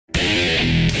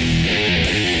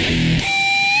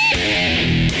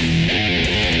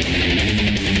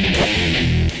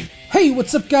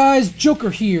what's up guys?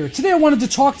 Joker here. Today I wanted to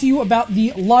talk to you about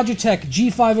the Logitech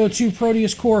G502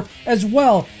 Proteus Core as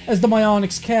well as the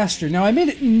Mionix Castor. Now I made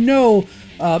it no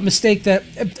mistake that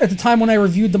at the time when I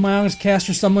reviewed the Mionix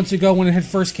Castor some months ago when it had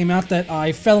first came out that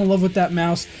I fell in love with that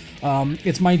mouse.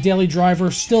 It's my daily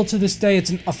driver still to this day.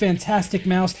 It's a fantastic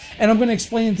mouse, and I'm going to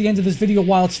explain at the end of this video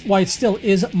why it still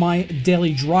is my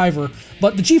daily driver.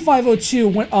 But the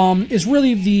G502 is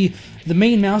really the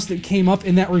main mouse that came up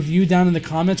in that review down in the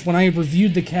comments. When I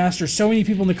reviewed the Castor, so many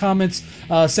people in the comments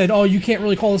said, oh, you can't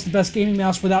really call this the best gaming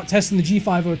mouse without testing the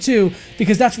G502,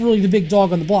 because that's really the big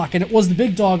dog on the block. And it was the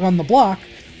big dog on the block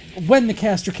when the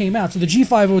Castor came out. So the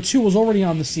G502 was already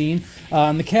on the scene,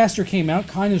 and the Castor came out,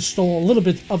 kind of stole a little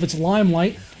bit of its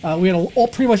limelight. We had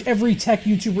pretty much every tech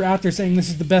YouTuber out there saying this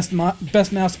is the best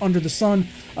mouse under the sun,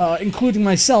 including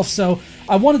myself. So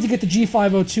I wanted to get the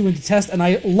G502 into test, and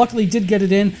I luckily did get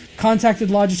it in. Contacted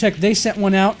Logitech. They sent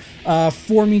one out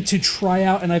for me to try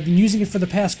out, and I've been using it for the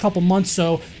past couple months.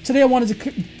 So today I wanted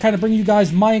to kind of bring you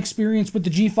guys my experience with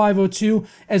the G502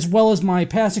 as well as my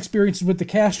past experiences with the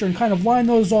Castor and kind of line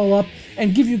those all up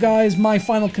and give you guys my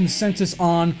final consensus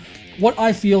on what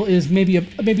I feel is maybe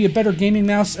a better gaming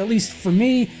mouse, at least for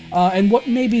me, and what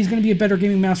maybe is going to be a better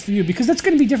gaming mouse for you, because that's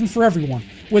going to be different for everyone.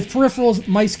 With peripherals,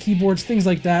 mice, keyboards, things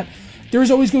like that, there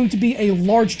is always going to be a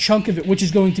large chunk of it which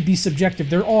is going to be subjective.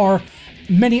 There are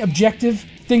many objective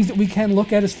things that we can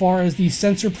look at as far as the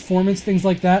sensor performance, things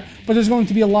like that, but there's going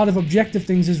to be a lot of objective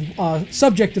things,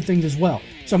 subjective things as well.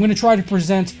 So I'm going to try to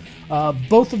present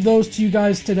both of those to you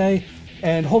guys today.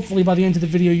 And hopefully by the end of the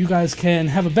video, you guys can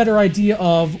have a better idea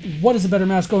of what is a better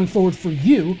mouse going forward for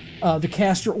you, the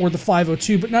Castor or the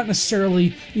 502, but not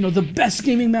necessarily, you know, the best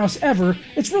gaming mouse ever.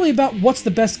 It's really about what's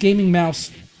the best gaming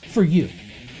mouse for you.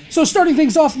 So starting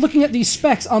things off, looking at the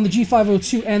specs on the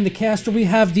G502 and the Castor, we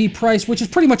have the price, which is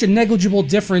pretty much a negligible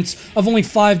difference of only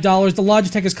 $5. The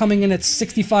Logitech is coming in at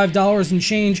 $65 and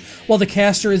change, while the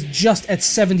Castor is just at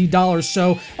 $70.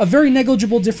 So a very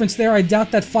negligible difference there. I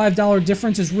doubt that $5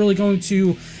 difference is really going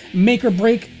to make or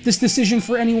break this decision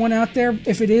for anyone out there.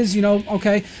 If it is, you know,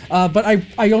 okay. But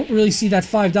I don't really see that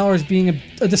 $5 being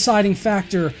a deciding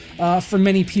factor for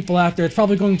many people out there. It's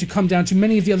probably going to come down to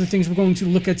many of the other things we're going to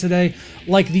look at today,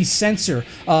 like the sensor.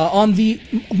 On the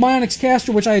Mionix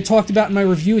Castor, which I had talked about in my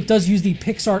review, it does use the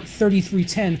PixArt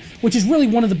 3310, which is really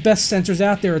one of the best sensors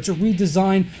out there. It's a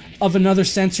redesign of another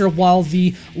sensor, while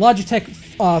the Logitech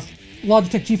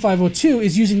G502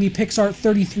 is using the PixArt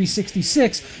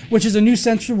 3366, which is a new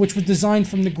sensor which was designed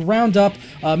from the ground up,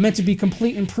 meant to be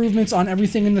complete improvements on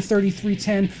everything in the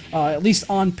 3310, at least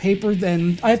on paper.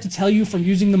 Then I have to tell you, from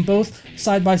using them both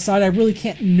side by side, I really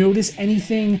can't notice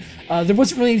anything. There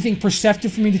wasn't really anything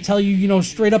perceptive for me to tell you, you know,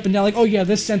 straight up and down, like, oh yeah,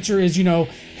 this sensor is, you know,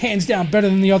 hands down better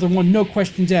than the other one, no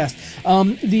questions asked.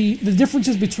 The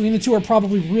differences between the two are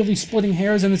probably really splitting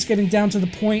hairs, and it's getting down to the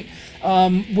point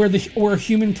where a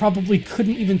human probably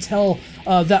couldn't even tell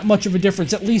that much of a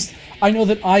difference. At least I know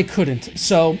that I couldn't.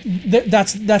 So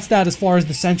that's that as far as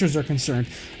the sensors are concerned.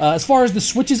 As far as the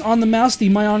switches on the mouse, the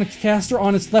Mionix Castor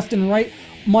on its left and right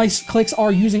mice clicks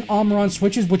are using Omron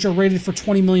switches, which are rated for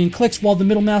 20 million clicks, while the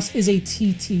middle mouse is a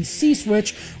TTC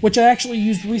switch, which I actually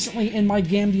used recently in my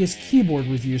Gambius keyboard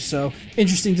review. So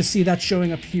interesting to see that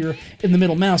showing up here in the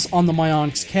middle mouse on the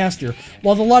Mionix Castor.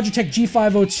 While the Logitech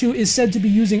G502 is said to be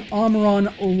using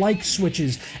Omron-like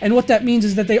switches, and what that means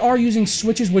is that they are using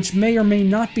switches which may or may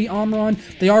not be Omron.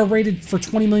 They are rated for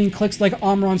 20 million clicks like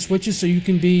Omron switches, so you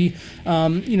can be,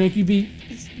 you know, you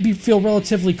can feel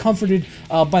relatively comforted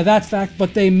by that fact,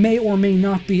 but they may or may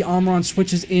not be Omron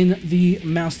switches in the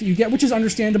mouse that you get, which is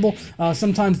understandable.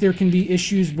 Sometimes there can be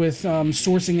issues with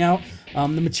sourcing out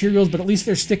the materials, but at least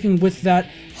they're sticking with that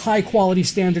high quality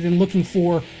standard and looking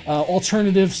for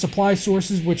alternative supply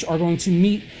sources which are going to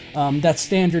meet that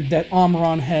standard that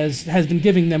Omron has been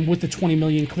giving them with the 20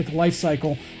 million click life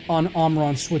cycle on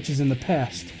Omron switches in the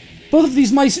past. Both of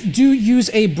these mice do use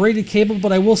a braided cable,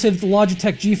 but I will say that the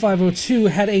Logitech G502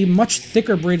 had a much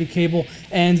thicker braided cable,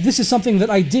 and this is something that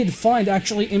I did find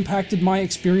actually impacted my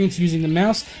experience using the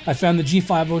mouse. I found the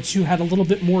G502 had a little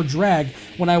bit more drag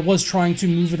when I was trying to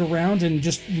move it around and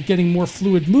just getting more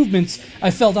fluid movements. I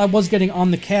felt I was getting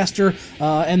on the Castor,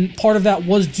 and part of that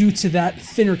was due to that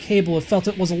thinner cable. It felt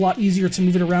it was a lot easier to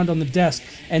move it around on the desk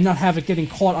and not have it getting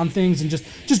caught on things and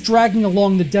just dragging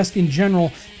along the desk in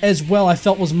general as well. I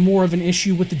felt was more of an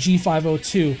issue with the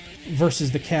G502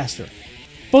 versus the Castor.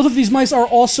 Both of these mice are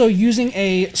also using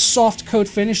a soft coat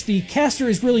finish. The Castor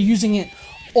is really using it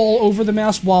all over the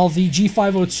mouse, while the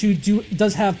G502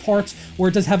 does have parts where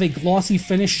it does have a glossy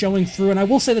finish showing through. And I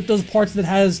will say that those parts that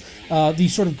has the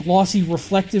sort of glossy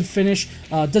reflective finish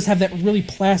does have that really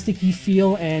plasticky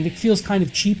feel, and it feels kind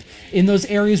of cheap in those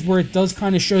areas where it does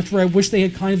kind of show through. I wish they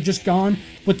had kind of just gone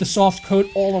with the soft coat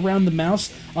all around the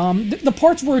mouse. The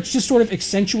parts where it's just sort of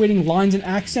accentuating lines and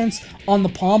accents on the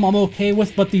palm, I'm okay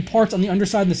with, but the parts on the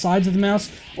underside and the sides of the mouse,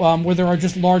 where there are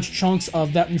just large chunks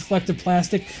of that reflective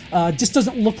plastic, just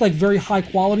doesn't look like very high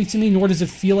quality to me, nor does it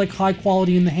feel like high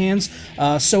quality in the hands.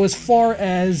 So as far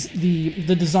as the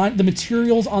design, the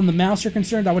materials on the mouse are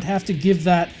concerned, I would have to give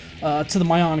that to the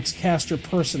Mionix Castor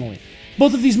personally.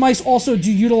 Both of these mice also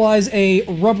do utilize a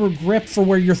rubber grip for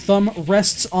where your thumb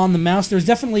rests on the mouse. There's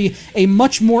definitely a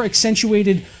much more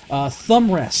accentuated thumb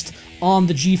rest on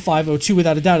the G502,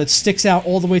 without a doubt. It sticks out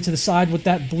all the way to the side with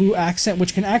that blue accent,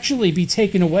 which can actually be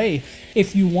taken away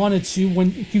if you wanted to.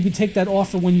 You could take that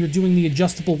off for when you're doing the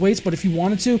adjustable weights, but if you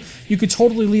wanted to, you could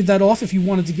totally leave that off if you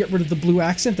wanted to get rid of the blue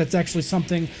accent. That's actually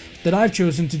something that I've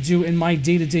chosen to do in my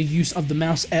day-to-day use of the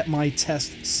mouse at my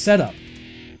test setup.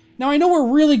 Now, I know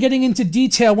we're really getting into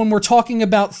detail when we're talking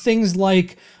about things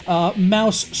like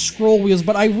mouse scroll wheels,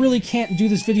 but I really can't do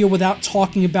this video without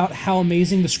talking about how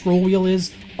amazing the scroll wheel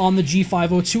is on the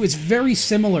G502. It's very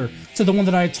similar to the one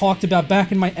that I had talked about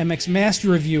back in my MX Master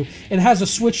review. It has a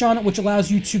switch on it which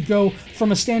allows you to go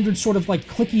from a standard sort of like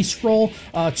clicky scroll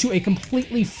to a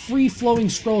completely free-flowing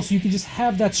scroll, so you can just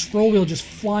have that scroll wheel just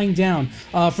flying down.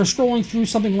 For scrolling through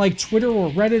something like Twitter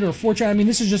or Reddit or 4chan, I mean,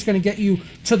 this is just going to get you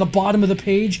to the bottom of the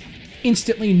page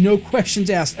instantly, no questions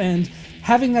asked. And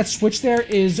having that switch there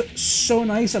is so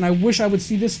nice, and I wish I would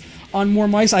see this on more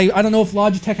mice. I don't know if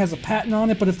Logitech has a patent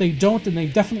on it, but if they don't, then they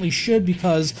definitely should,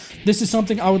 because this is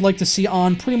something I would like to see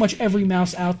on pretty much every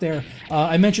mouse out there.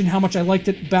 I mentioned how much I liked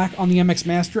it back on the MX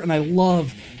Master, and I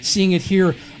love seeing it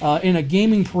here in a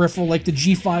gaming peripheral like the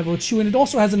G502, and it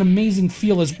also has an amazing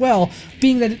feel as well,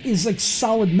 being that it is like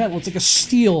solid metal. It's like a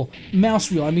steel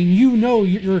mouse wheel. I mean, you know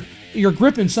you're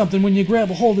gripping something when you grab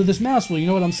a hold of this mouse wheel, you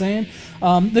know what I'm saying?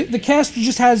 The Castor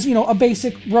just has, you know, a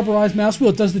basic rubberized mouse wheel.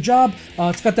 It does the job.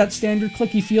 It's got that standard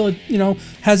clicky feel. It, you know,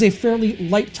 has a fairly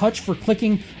light touch for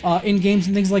clicking in games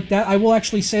and things like that. I will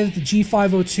actually say that the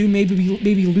G502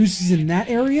 maybe loses in that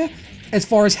area as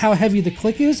far as how heavy the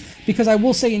click is, because I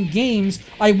will say in games,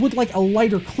 I would like a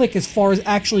lighter click as far as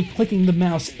actually clicking the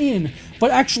mouse in,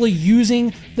 but actually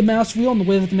using the mouse wheel and the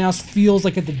way that the mouse feels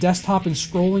like at the desktop and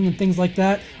scrolling and things like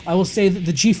that, I will say that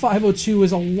the G502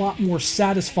 is a lot more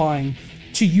satisfying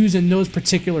to use in those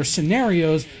particular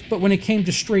scenarios. But when it came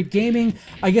to straight gaming,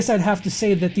 I guess I'd have to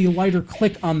say that the lighter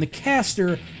click on the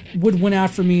Castor would win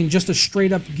out for me in just a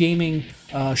straight up gaming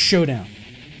showdown.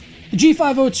 The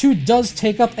G502 does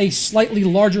take up a slightly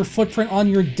larger footprint on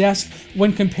your desk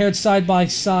when compared side by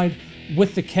side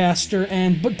with the Castor,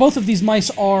 but both of these mice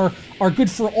are good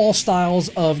for all styles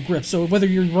of grip. So whether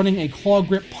you're running a claw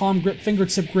grip, palm grip,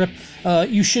 fingertip grip,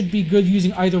 you should be good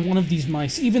using either one of these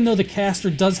mice. Even though the Castor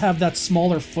does have that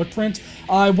smaller footprint,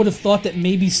 I would have thought that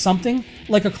maybe something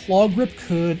like a claw grip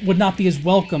would not be as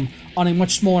welcome on a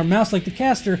much smaller mouse like the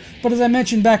Castor, but as I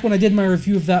mentioned back when I did my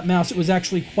review of that mouse, it was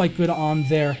actually quite good on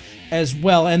there as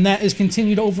well, and that is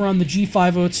continued over on the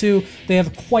G502. They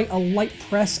have quite a light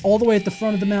press all the way at the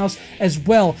front of the mouse, as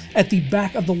well at the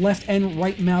back of the left and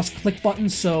right mouse click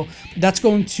buttons, so that's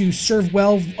going to serve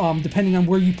well depending on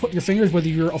where you put your fingers, whether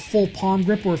you're a full palm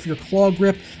grip or if you're claw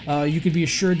grip. You can be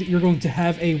assured that you're going to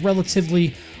have a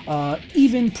relatively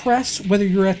even press, whether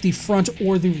you're at the front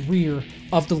or the rear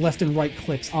of the left and right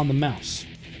clicks on the mouse.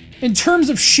 In terms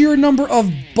of sheer number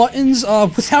of buttons,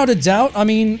 without a doubt, I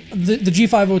mean, the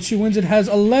G502 wins. It has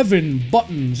 11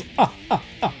 buttons.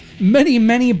 Many,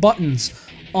 many buttons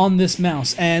on this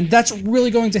mouse, and that's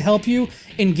really going to help you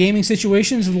in gaming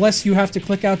situations. Unless you have to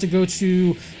click out to go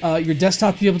to your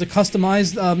desktop to be able to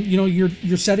customize you know,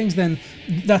 your settings, then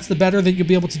that's the better, that you'll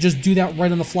be able to just do that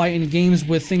right on the fly in games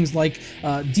with things like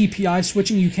DPI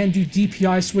switching. You can do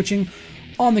DPI switching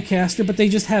on the Castor, but they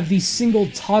just have the single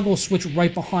toggle switch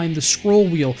right behind the scroll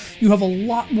wheel. You have a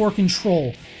lot more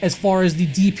control as far as the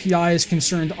DPI is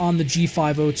concerned on the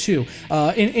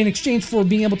G502. In exchange for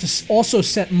being able to also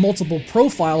set multiple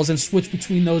profiles and switch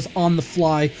between those on the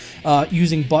fly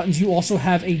using buttons, you also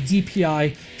have a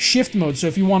DPI shift mode. So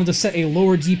if you wanted to set a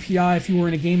lower DPI, if you were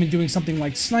in a game and doing something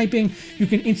like sniping, you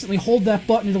can instantly hold that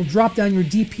button. It'll drop down your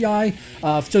DPI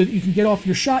so that you can get off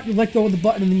your shot. You let go of the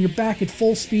button and then you're back at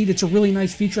full speed. It's a really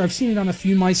nice feature. I've seen it on a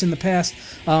few mice in the past,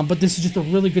 but this is just a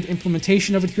really good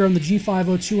implementation of it here on the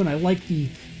G502, and I like the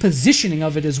positioning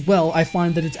of it as well, I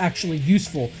find that it's actually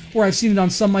useful. Where I've seen it on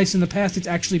some mice in the past, it's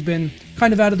actually been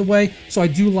kind of out of the way, so I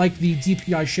do like the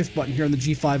DPI shift button here on the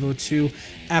G502.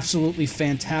 Absolutely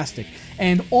fantastic.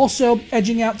 And also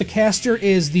edging out the Castor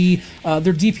is their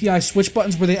DPI switch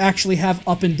buttons, where they actually have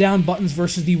up and down buttons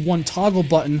versus the one toggle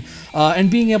button, and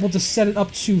being able to set it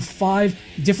up to 5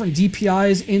 different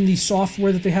DPIs in the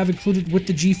software that they have included with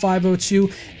the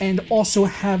G502, and also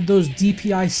have those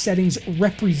DPI settings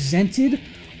represented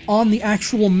on the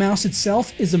actual mouse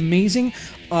itself is amazing.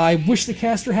 I wish the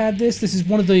Castor had this. This is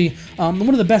one of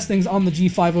the best things on the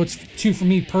G502 for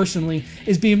me personally,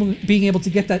 is being able to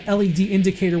get that LED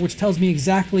indicator, which tells me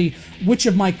exactly which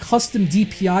of my custom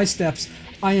DPI steps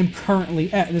I am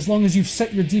currently at. And as long as you've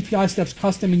set your DPI steps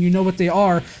custom and you know what they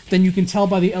are, then you can tell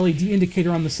by the LED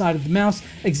indicator on the side of the mouse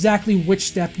exactly which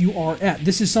step you are at.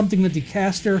 This is something that the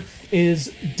Castor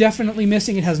is definitely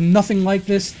missing. It has nothing like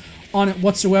this on it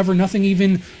whatsoever, nothing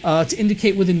even to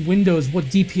indicate within Windows what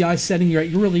DPI setting you're at.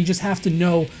 You really just have to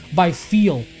know by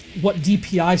feel what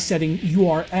DPI setting you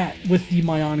are at with the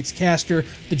Mionix Castor.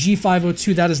 The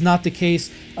G502, that is not the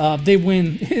case. They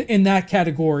win in that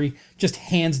category, just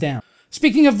hands down.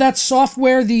 Speaking of that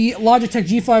software, the Logitech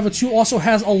G502 also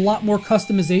has a lot more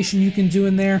customization you can do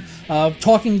in there.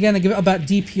 Talking again about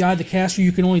DPI, the Castor,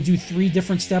 you can only do 3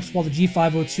 different steps, while the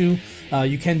G502,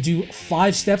 you can do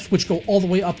 5 steps, which go all the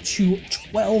way up to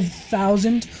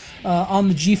 12,000 on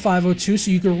the G502,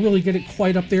 so you can really get it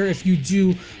quite up there if you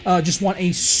do just want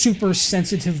a super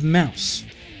sensitive mouse.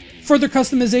 Further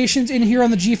customizations in here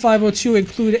on the G502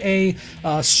 include a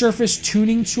surface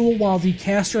tuning tool, while the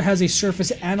Castor has a surface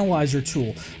analyzer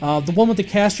tool. The one with the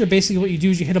Castor, basically what you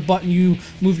do is you hit a button, you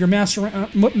move your mouse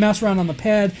around on the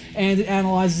pad, and it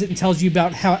analyzes it and tells you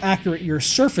about how accurate your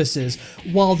surface is,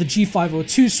 while the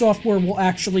G502 software will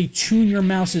actually tune your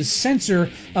mouse's sensor.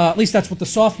 At least that's what the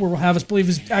software will have us believe,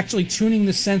 is actually tuning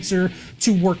the sensor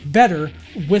to work better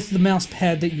with the mouse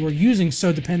pad that you are using.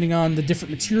 So depending on the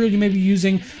different material you may be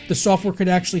using, the software could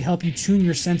actually help you tune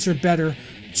your sensor better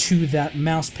to that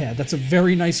mouse pad. That's a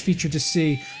very nice feature to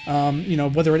see. You know,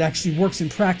 whether it actually works in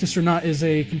practice or not is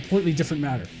a completely different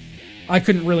matter. I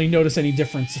couldn't really notice any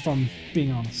difference, if I'm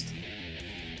being honest.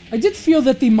 I did feel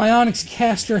that the Mionix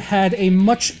Castor had a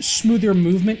much smoother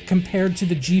movement compared to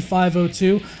the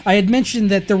G502. I had mentioned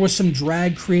that there was some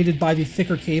drag created by the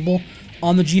thicker cable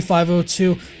on the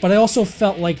G502, but I also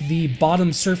felt like the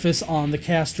bottom surface on the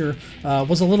Castor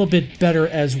was a little bit better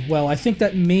as well. I think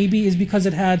that maybe is because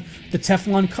it had the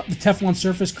Teflon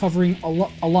surface covering a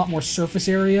lot more surface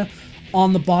area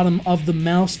on the bottom of the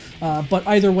mouse, but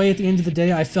either way, at the end of the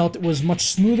day, I felt it was much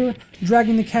smoother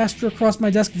dragging the Castor across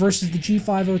my desk versus the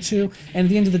G502, and at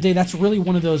the end of the day, that's really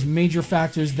one of those major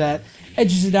factors that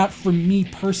edges it out for me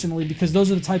personally, because those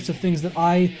are the types of things that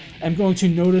I am going to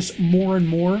notice more and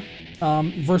more,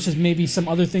 versus maybe some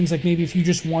other things, like maybe if you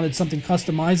just wanted something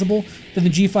customizable, then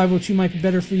the G502 might be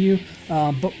better for you.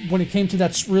 But when it came to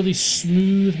that really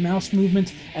smooth mouse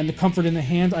movement and the comfort in the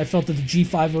hand, I felt that the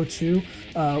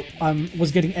G502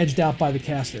 was getting edged out by the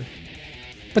Castor.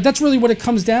 But that's really what it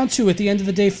comes down to at the end of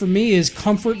the day for me, is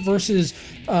comfort versus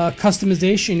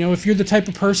customization. You know, if you're the type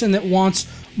of person that wants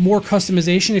more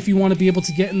customization, if you want to be able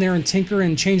to get in there and tinker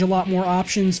and change a lot more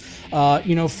options,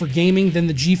 you know, for gaming, then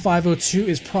the G502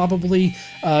 is probably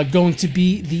going to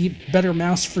be the better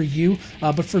mouse for you.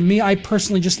 But for me, I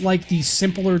personally just like the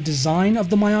simpler design of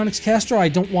the Mionix Castor. I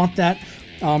don't want that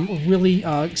really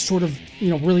sort of, you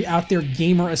know, really out there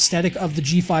gamer aesthetic of the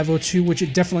G502, which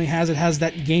it definitely has. It has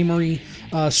that gamery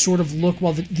sort of look,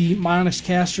 while the Mionix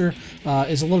Castor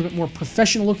is a little bit more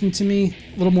professional looking to me,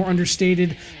 a little more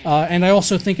understated, and I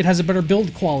also think it has a better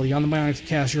build quality on the Mionix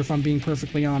Castor, if I'm being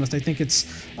perfectly honest. I think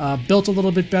it's built a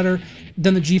little bit better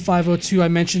than the G502. I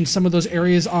mentioned some of those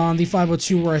areas on the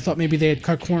 502 where I thought maybe they had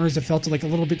cut corners that felt like a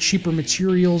little bit cheaper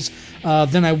materials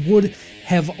than I would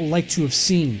have liked to have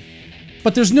seen.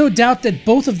 But there's no doubt that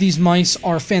both of these mice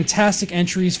are fantastic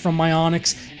entries from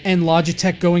Mionix and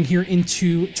Logitech going here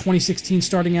into 2016,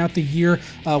 starting out the year.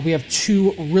 We have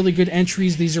 2 really good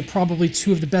entries. These are probably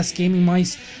 2 of the best gaming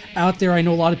mice out there. I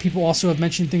know a lot of people also have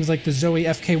mentioned things like the Zoe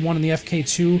FK1 and the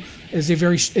FK2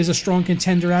 is a strong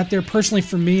contender out there. Personally,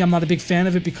 for me, I'm not a big fan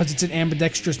of it because it's an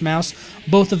ambidextrous mouse.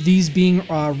 Both of these being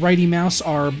righty mouse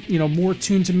are, you know, more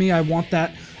tuned to me. I want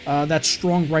that that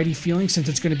strong righty feeling, since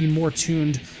it's going to be more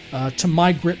tuned to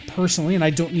my grip personally, and I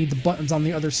don't need the buttons on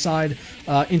the other side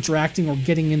interacting or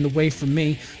getting in the way from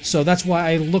me. So that's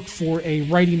why I look for a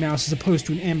righty mouse as opposed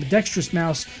to an ambidextrous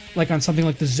mouse like on something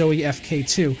like the Zoe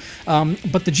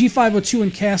FK2. But the G502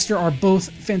 and Castor are both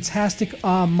fantastic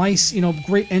mice, you know,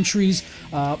 great entries.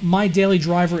 My daily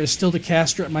driver is still the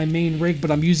Castor at my main rig,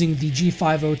 but I'm using the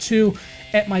G502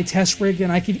 at my test rig,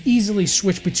 and I could easily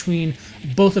switch between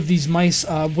both of these mice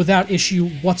without issue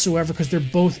whatsoever because they're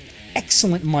both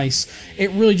excellent mice.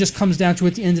 It really just comes down to,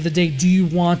 at the end of the day, do you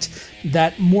want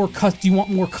that more do you want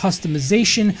more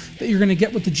customization that you're going to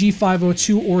get with the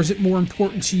G502, or is it more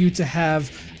important to you to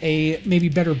have a maybe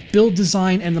better build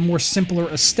design and the more simpler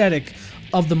aesthetic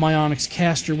of the Mionix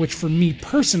Castor, which for me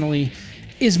personally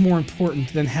is more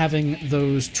important than having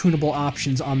those tunable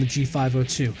options on the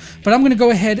G502. But I'm going to go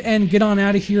ahead and get on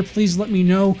out of here. Please let me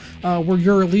know where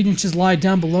your allegiances lie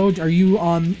down below. Are you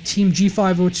on Team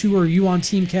G502, or are you on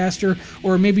Team Castor?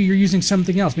 Or maybe you're using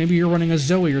something else. Maybe you're running a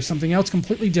Zoe or something else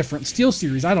completely different. Steel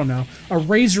Series, I don't know. A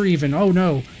Razor even. Oh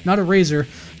no, not a Razor.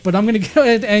 But I'm going to go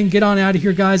ahead and get on out of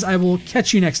here, guys. I will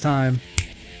catch you next time.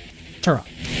 Ta-ra.